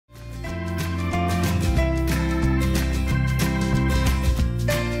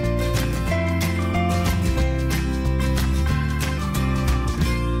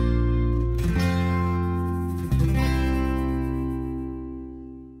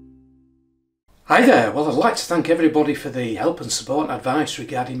Hi there, well I'd like to thank everybody for the help and support and advice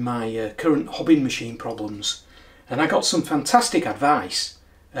regarding my current hobbing machine problems. And I got some fantastic advice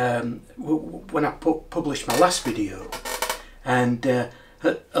when I published my last video, and a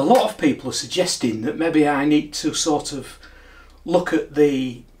lot of people are suggesting that maybe I need to sort of look at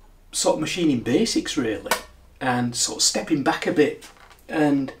the sort of machining basics really, and sort of stepping back a bit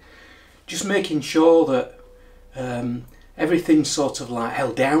and just making sure that everything's sort of like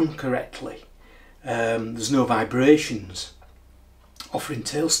held down correctly. There's no vibrations, offering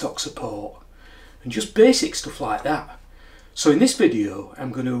tailstock support and just basic stuff like that. So in this video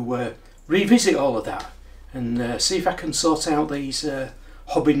I'm going to revisit all of that and see if I can sort out these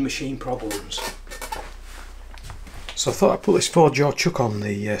hobbing machine problems. So I thought I'd put this 4-jaw chuck on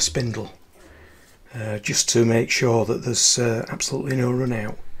the spindle just to make sure that there's absolutely no run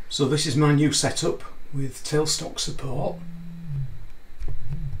out. So this is my new setup with tailstock support.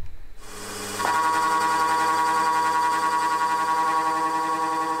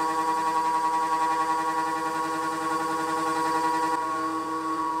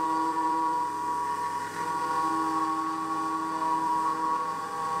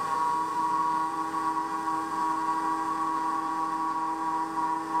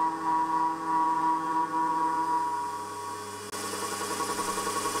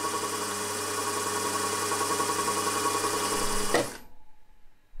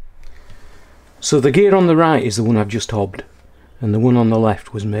 So the gear on the right is the one I've just hobbed, and the one on the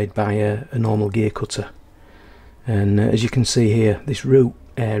left was made by a normal gear cutter. And as you can see here, this root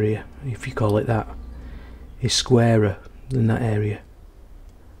area, if you call it that, is squarer than that area.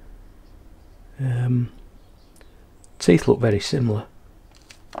 Teeth look very similar.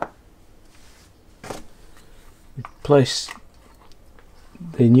 Place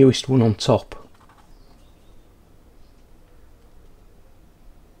the newest one on top.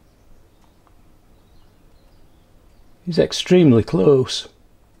 It's extremely close.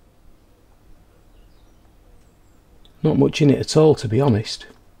 Not much in it at all, to be honest.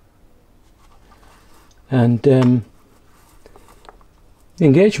 And the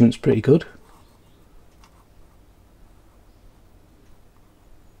engagement's pretty good.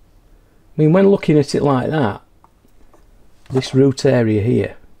 I mean, when looking at it like that, this root area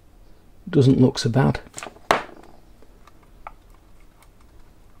here doesn't look so bad.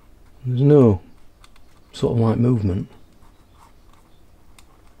 There's no sort of like movement.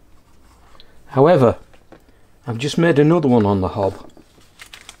 However, I've just made another one on the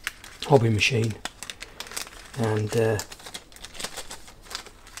hobbing machine, and if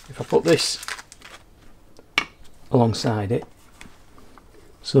I put this alongside it,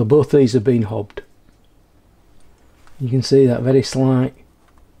 so both these have been hobbed, you can see that very slight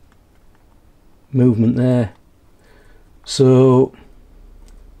movement there. So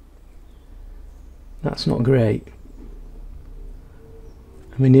that's not great.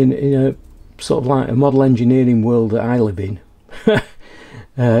 I mean, in a sort of like a model engineering world that I live in,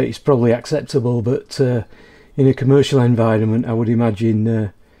 it's probably acceptable, but in a commercial environment I would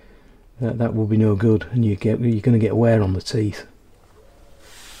imagine that will be no good, and you're going to get wear on the teeth.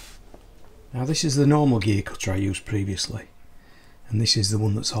 Now this is the normal gear cutter I used previously, and this is the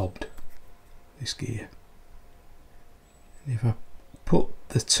one that's hobbed, this gear. And if I put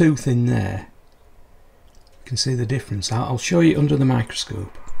the tooth in there, you can see the difference. I'll show you under the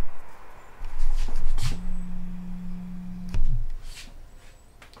microscope.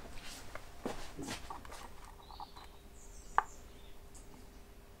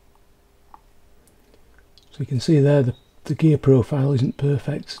 So you can see there the gear profile isn't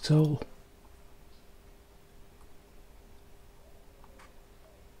perfect at all.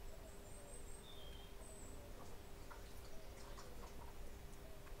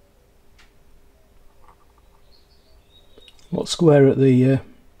 A lot square at the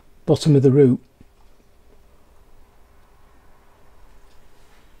bottom of the root.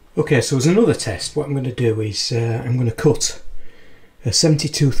 Okay, so as another test, what I'm going to do is I'm going to cut a 70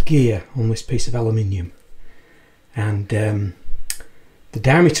 tooth gear on this piece of aluminium, and the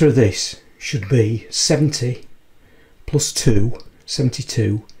diameter of this should be 70 plus 2,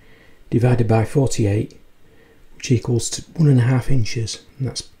 72 divided by 48, which equals to 1.5 inches, and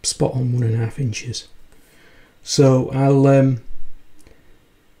that's spot on 1.5 inches. So I'll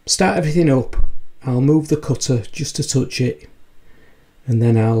start everything up, I'll move the cutter just to touch it, and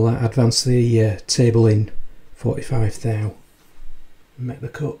then I'll advance the table in 45 thou and make the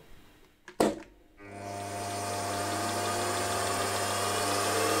cut.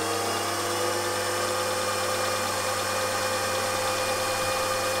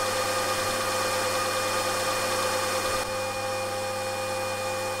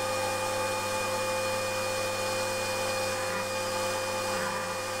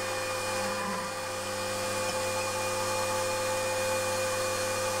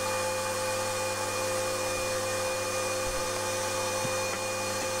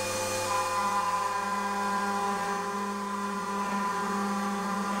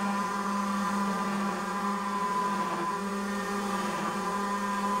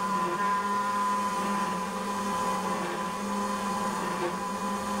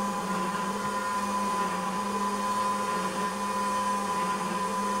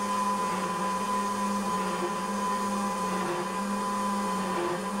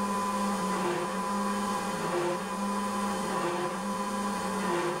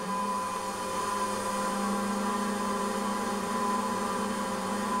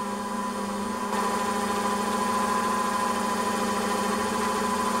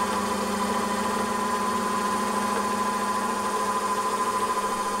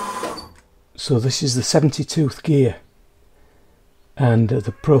 So this is the 70-tooth gear, and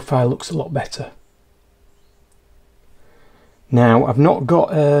the profile looks a lot better. Now I've not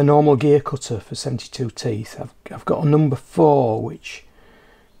got a normal gear cutter for 72 teeth. I've got a number 4 which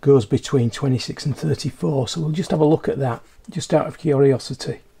goes between 26 and 34, so we'll just have a look at that just out of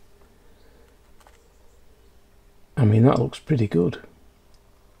curiosity. I mean, that looks pretty good.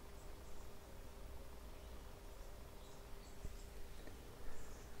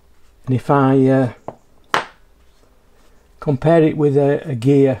 And if I compare it with a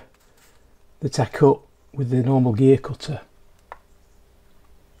gear that I cut with the normal gear cutter,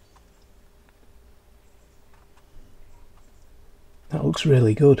 that looks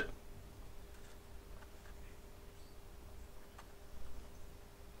really good.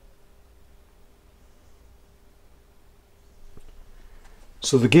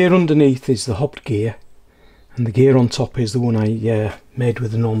 So the gear underneath is the hobbed gear, and the gear on top is the one I made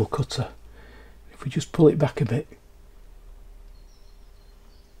with the normal cutter. If we just pull it back a bit,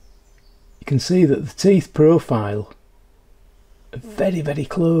 you can see that the teeth profile are very, very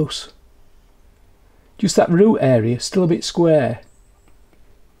close. Just that root area still a bit square,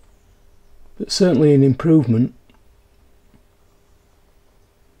 but certainly an improvement.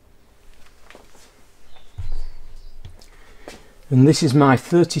 And this is my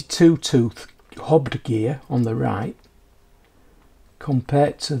 32 tooth hobbed gear on the right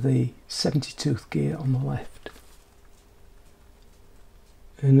compared to the 70 tooth gear on the left.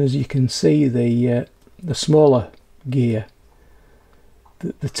 And as you can see, the smaller gear,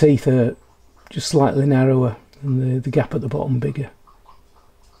 the teeth are just slightly narrower and the gap at the bottom bigger.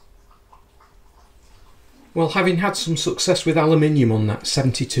 Well, having had some success with aluminium on that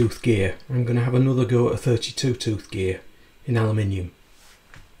 70 tooth gear, I'm going to have another go at a 32 tooth gear in aluminium.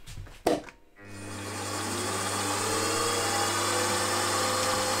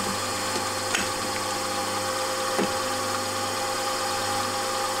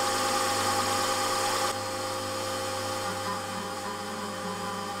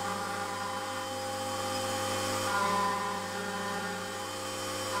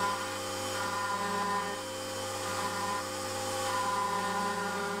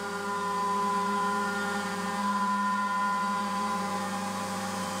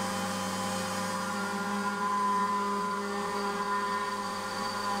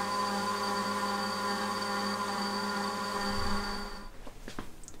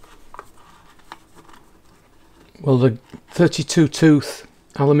 Well, the 32 tooth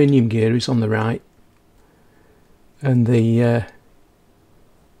aluminium gear is on the right, and the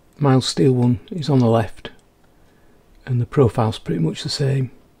mild steel one is on the left, and the profile's pretty much the same.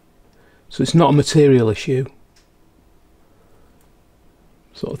 So it's not a material issue.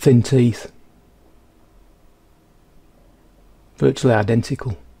 Sort of thin teeth, virtually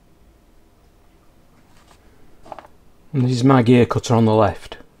identical. And this is my gear cutter on the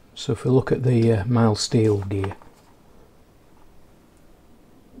left. So if we look at the mild steel gear,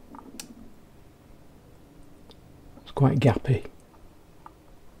 it's quite gappy.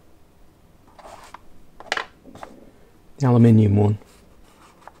 The aluminium one,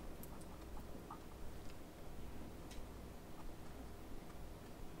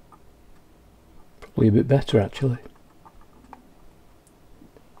 probably a bit better actually.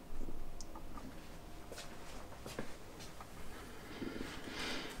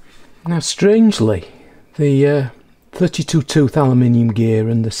 Now strangely, the 32 tooth aluminium gear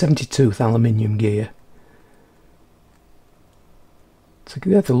and the 70 tooth aluminium gear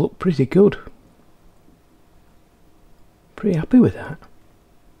together look pretty good. Pretty happy with that.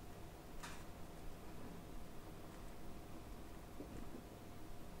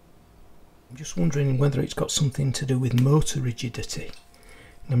 I'm just wondering whether it's got something to do with motor rigidity.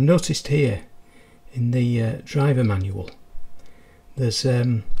 And I've noticed here in the driver manual there's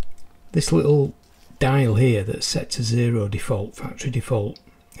this little dial here that's set to 0 default, factory default,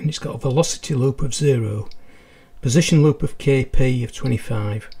 and it's got a velocity loop of 0, position loop of kp of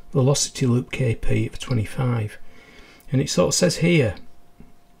 25, velocity loop kp of 25, and it sort of says here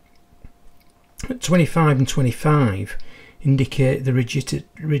at 25 and 25 indicate the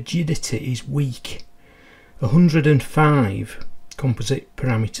rigidity is weak. 105 composite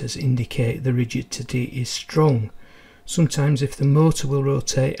parameters indicate the rigidity is strong. Sometimes if the motor will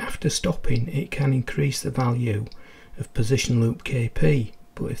rotate after stopping, it can increase the value of position loop kp,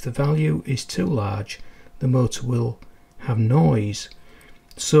 but if the value is too large, the motor will have noise.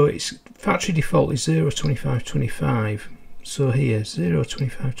 So its factory default is 0, 25, 25. So here 0,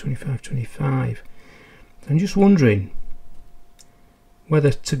 25, 25, 25. I'm just wondering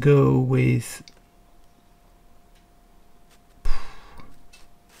whether to go with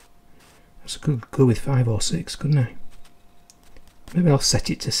So I could go with 5 or 6, couldn't I? Maybe I'll set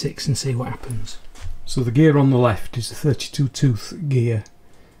it to 6 and see what happens. So the gear on the left is a 32 tooth gear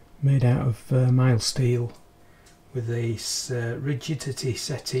made out of mild steel with this rigidity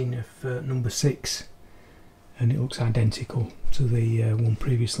setting of number 6, and it looks identical to the one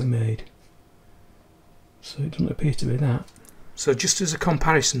previously made. So it doesn't appear to be that. So just as a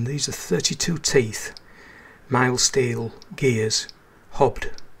comparison, these are 32 teeth mild steel gears,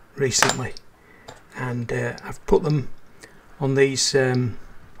 hobbed recently, and I've put them on these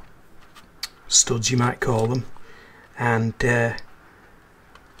studs, you might call them, and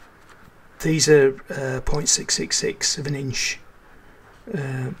these are 0.666 of an inch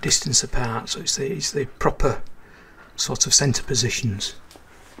distance apart, so it's the proper sort of centre positions.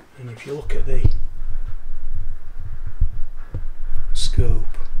 And if you look at the scope,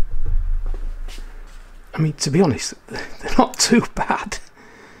 I mean, to be honest, they're not too bad.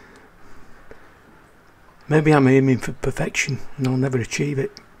 Maybe I'm aiming for perfection and I'll never achieve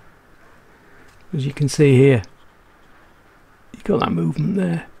it. As you can see here, you've got that movement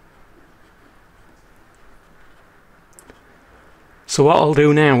there. So what I'll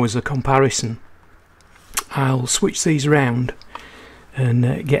do now as a comparison, I'll switch these around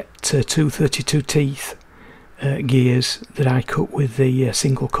and get 2 32 teeth gears that I cut with the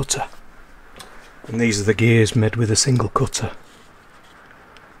single cutter. And these are the gears made with a single cutter.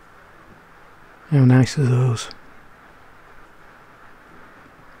 How nice are those?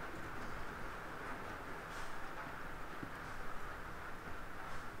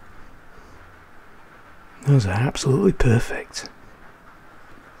 Those are absolutely perfect.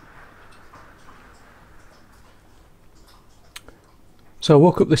 So I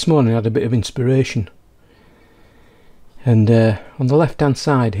woke up this morning, had a bit of inspiration, and on the left hand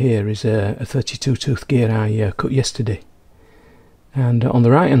side here is a 32 tooth gear I cut yesterday, and on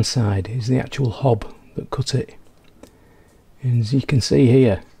the right hand side is the actual hob that cut it. And as you can see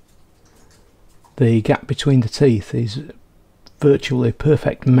here, the gap between the teeth is virtually a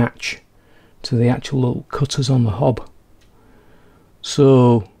perfect match to the actual little cutters on the hob.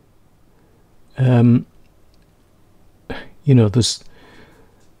 So you know, there's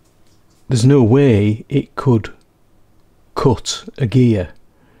no way it could cut a gear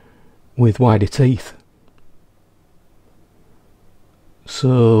with wider teeth.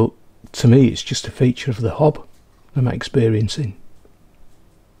 So to me it's just a feature of the hob I'm experiencing.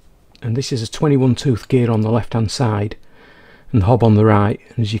 And this is a 21 tooth gear on the left hand side and the hob on the right,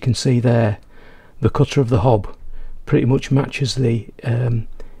 and as you can see there, the cutter of the hob pretty much matches the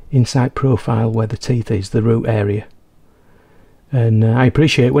inside profile where the teeth is, the root area. And I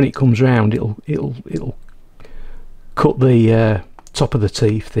appreciate when it comes round, it'll cut the top of the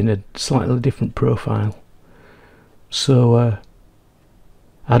teeth in a slightly different profile. So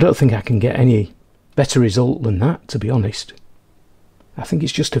I don't think I can get any better result than that, to be honest. I think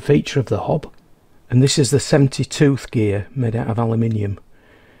it's just a feature of the hob. And this is the 70 tooth gear made out of aluminium.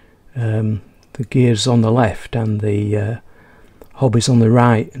 The gear's on the left and the hob is on the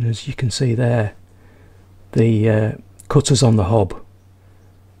right, and as you can see there, the cutters on the hob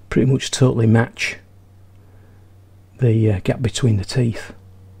pretty much totally match the gap between the teeth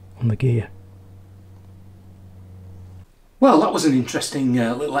on the gear. Well, that was an interesting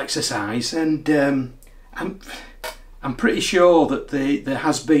little exercise, and I'm pretty sure that there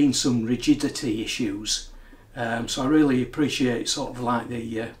has been some rigidity issues, so I really appreciate sort of like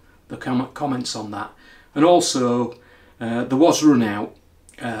the comments on that. And also there was run out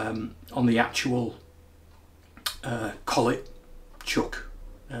on the actual collet chuck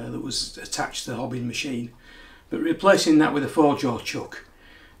that was attached to the hobbing machine, but replacing that with a 4-jaw chuck,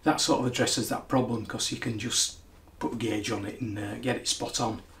 that sort of addresses that problem, because you can just put a gauge on it and get it spot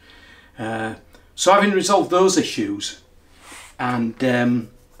on. So having resolved those issues, and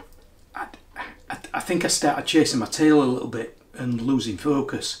I think I started chasing my tail a little bit and losing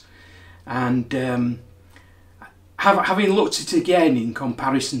focus, and having looked at it again in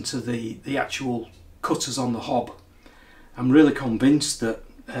comparison to the actual cutters on the hob, I'm really convinced that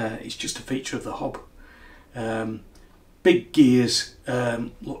it's just a feature of the hob. Big gears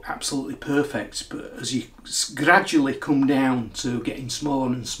look absolutely perfect, but as you gradually come down to getting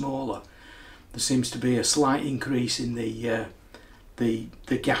smaller and smaller, there seems to be a slight increase in the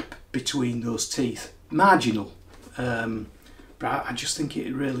gap between those teeth. Marginal, but I just think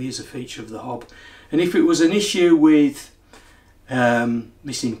it really is a feature of the hob. And if it was an issue with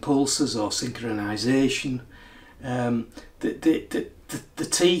missing pulses or synchronisation, the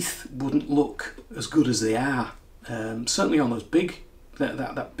teeth wouldn't look as good as they are, certainly on those big,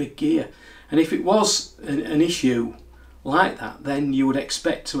 that big gear. And if it was an issue like that, then you would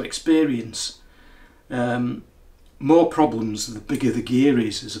expect to experience more problems the bigger the gear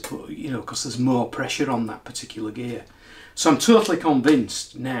is, you know, because there's more pressure on that particular gear. So I'm totally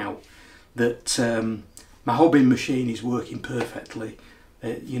convinced now that my Hobbing machine is working perfectly.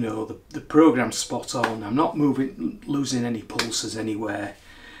 You know, the program's spot on. I'm not losing any pulses anywhere,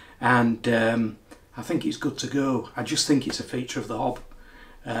 and I think it's good to go. I just think it's a feature of the Hob.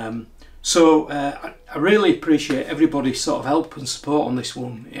 So I really appreciate everybody's sort of help and support on this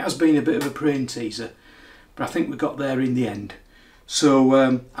one. It has been a bit of a brain teaser, but I think we got there in the end.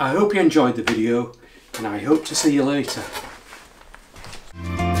 So I hope you enjoyed the video, and I hope to see you later.